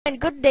And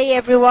good day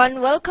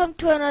everyone, welcome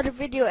to another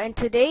video, and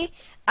today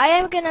I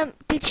am gonna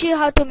teach you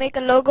how to make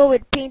a logo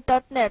with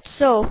paint.net.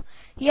 So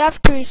you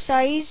have to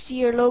resize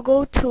your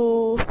logo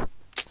to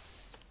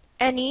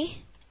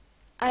any.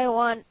 I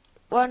want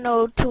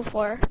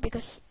 1024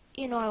 because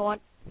I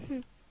want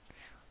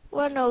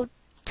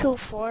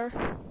 1024,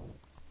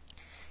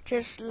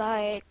 just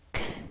like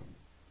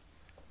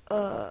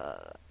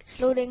it's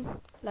loading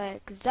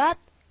like that.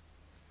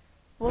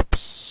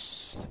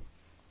 Whoops.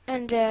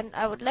 And then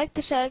I would like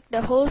to select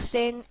the whole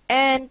thing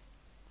and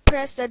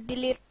press the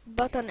delete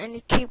button on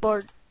your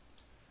keyboard,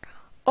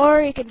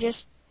 or you can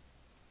just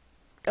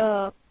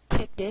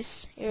click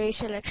this erase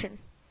selection.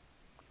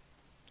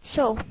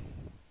 So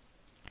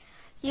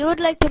you would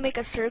like to make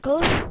a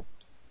circle,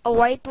 a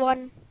white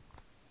one,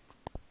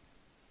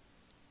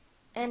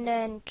 and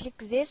then click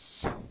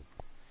this,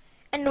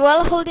 and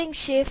while holding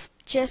shift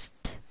just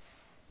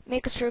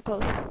make a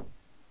circle,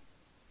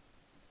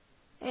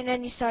 and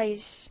any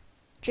size,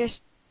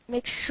 just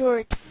make sure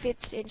it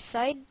fits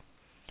inside.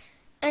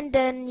 And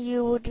then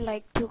you would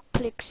like to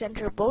click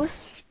center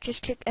both,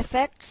 just click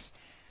effects,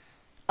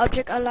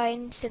 object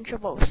align, center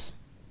both.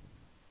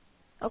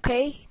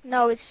 Okay,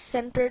 now it's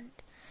centered.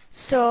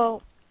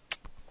 So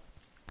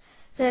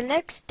the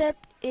next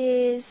step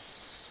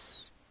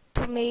is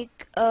to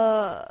make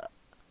the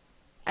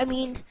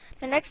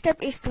next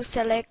step is to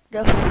select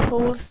the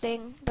whole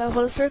thing, the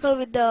whole circle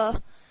with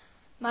the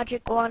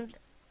magic wand.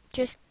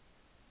 Just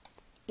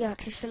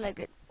select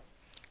it.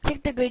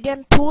 Click the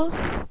gradient tool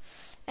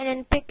and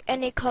then pick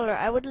any color.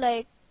 I would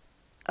like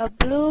a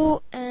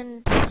blue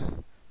and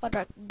a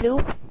dark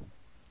blue.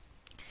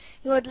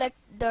 You would like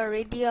the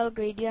radial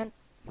gradient,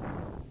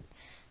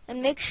 and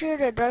make sure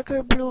the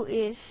darker blue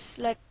is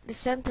like the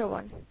center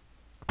one.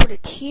 Put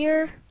it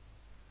here.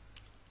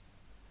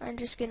 I'm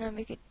just gonna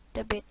make it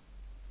a bit.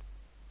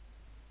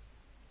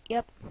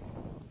 Yep.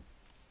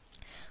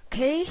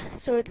 Okay,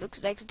 so it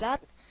looks like that.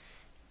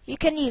 You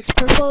can use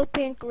purple,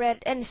 pink,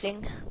 red,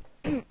 anything,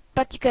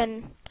 but you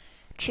can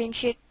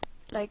change it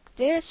like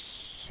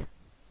this.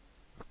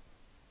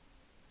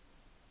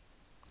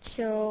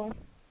 So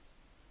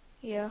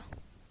yeah,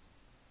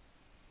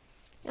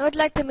 I would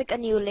like to make a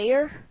new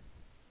layer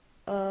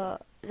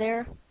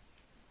there,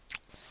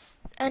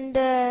 and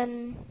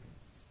then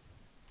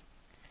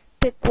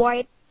pick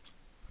white,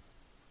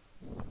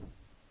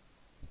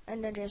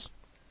 and then just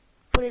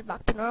put it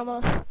back to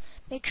normal.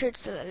 Make sure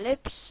it's an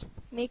ellipse,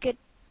 make it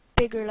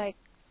bigger, like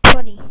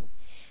 20.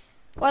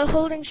 While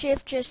holding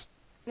shift, just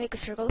make a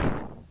circle,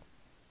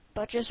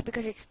 but just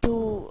because it's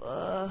too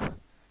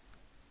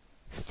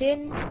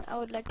thin, I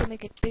would like to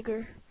make it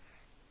bigger.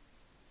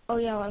 Oh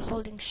yeah, while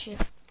holding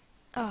shift.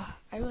 I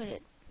ruined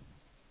it.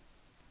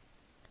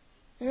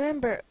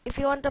 Remember, if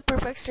you want a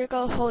perfect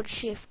circle, hold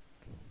shift.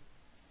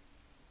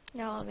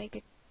 Now I'll make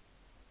it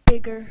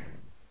bigger.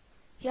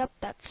 Yep,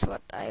 that's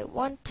what I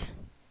want.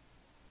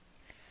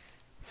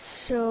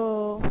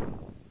 So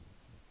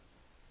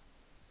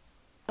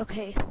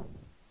okay, I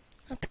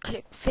have to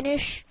click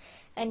finish,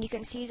 and you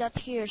can see that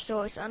here,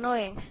 so it's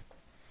annoying.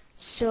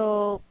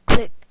 So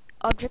click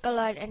object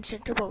align and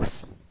center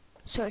both,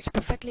 so it's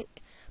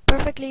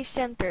perfectly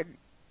centered.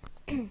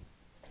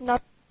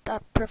 Not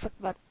that perfect,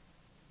 but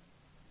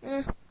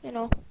you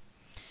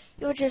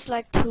would just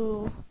like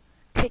to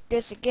click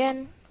this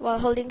again. While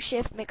holding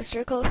shift, make a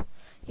circle.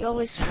 You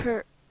always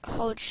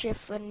hold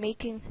shift when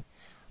making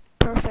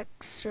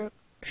perfect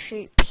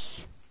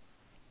shapes.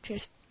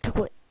 Just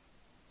do it.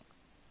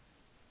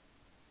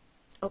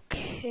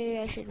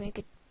 Okay, I should make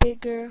it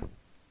bigger.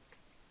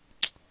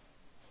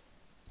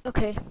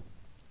 Okay,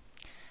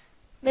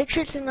 make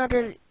sure it's in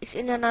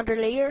another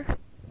layer,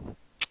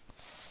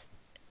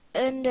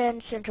 and then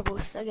center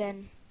both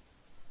again.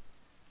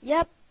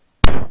 Yep,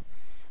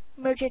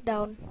 merge it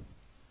down,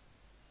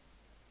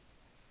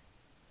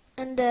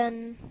 and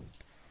then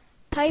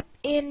type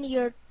in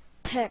your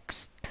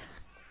text.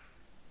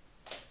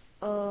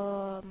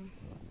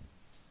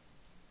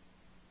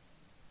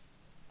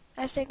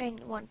 I think I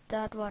want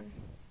that one.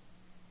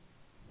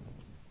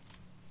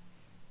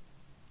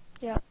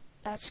 Yep,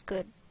 that's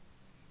good.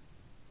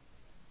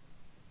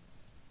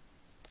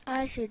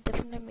 I should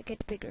definitely make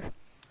it bigger.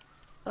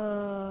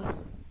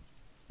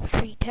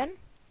 310.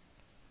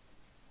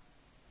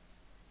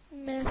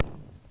 Meh.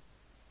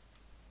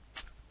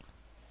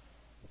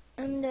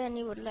 And then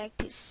you would like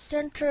to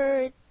center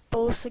it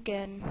both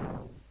again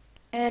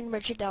and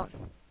merge it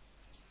down.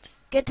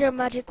 Get your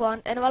magic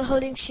wand, and while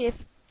holding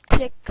shift,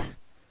 click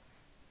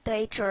the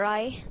H or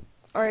I,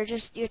 or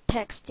just your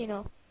text,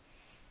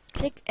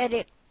 click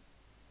edit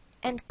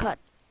and cut.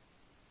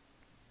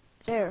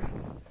 There.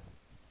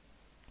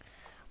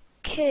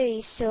 Okay,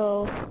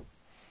 so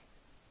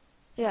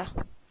yeah,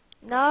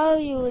 now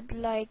you would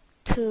like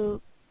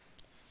to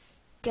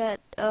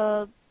get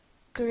a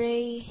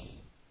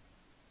gray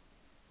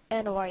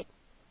and white.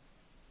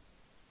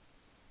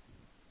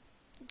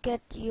 Get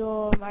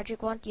your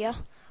magic wand, yeah.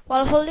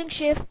 While holding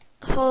shift,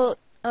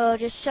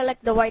 just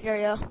select the white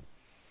area,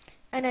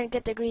 and then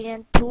get the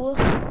gradient tool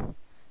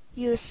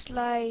use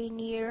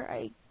Linear,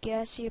 I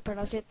guess you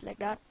pronounce it like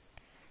that.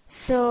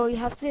 So you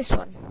have this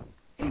one.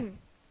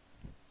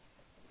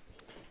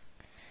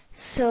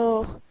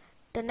 So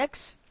the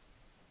next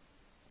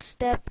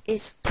step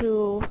is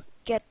to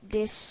get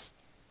this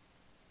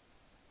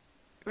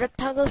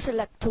rectangle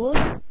select tool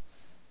and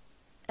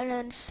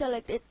then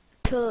select it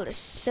to the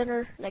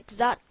center like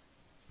that,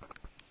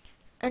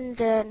 and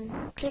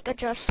then click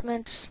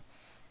adjustments,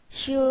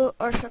 hue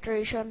or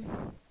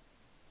saturation,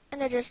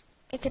 and then just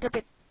make it a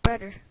bit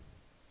brighter.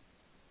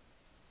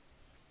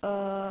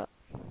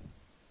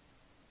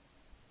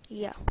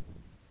 Yeah.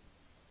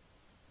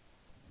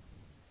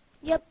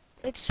 Yep,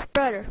 it's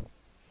brighter.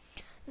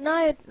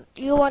 Now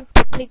you want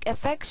to click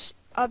effects,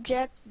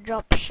 object,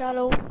 drop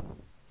shadow.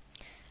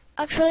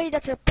 Actually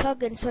that's a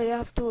plugin, so you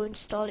have to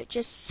install it.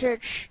 Just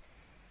search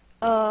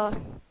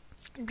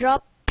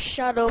drop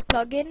shadow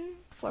plugin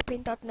for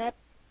paint.net.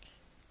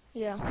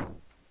 Yeah,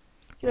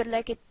 you would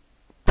like it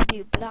to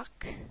be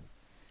black.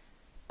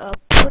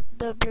 Put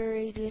the blur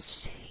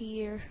radius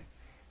here,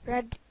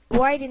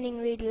 widening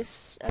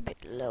radius a bit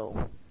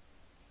low.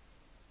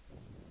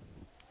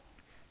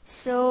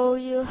 So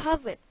you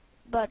have it,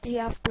 but you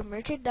have to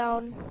merge it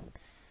down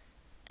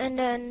and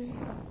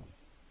then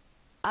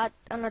add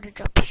another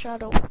drop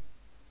shadow,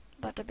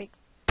 but a bit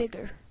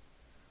bigger.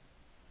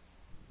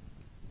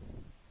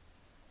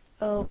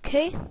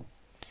 Okay,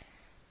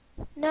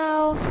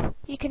 now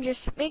you can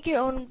just make your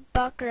own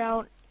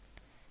background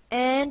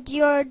and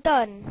you're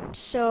done.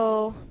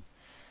 So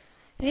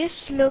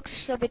this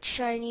looks a bit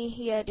shiny.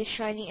 Yeah, it is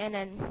shiny, and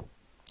then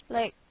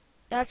like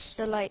that's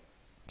the light.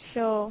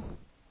 So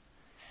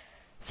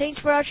thanks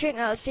for watching.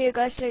 I'll see you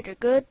guys later.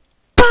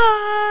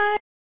 Goodbye.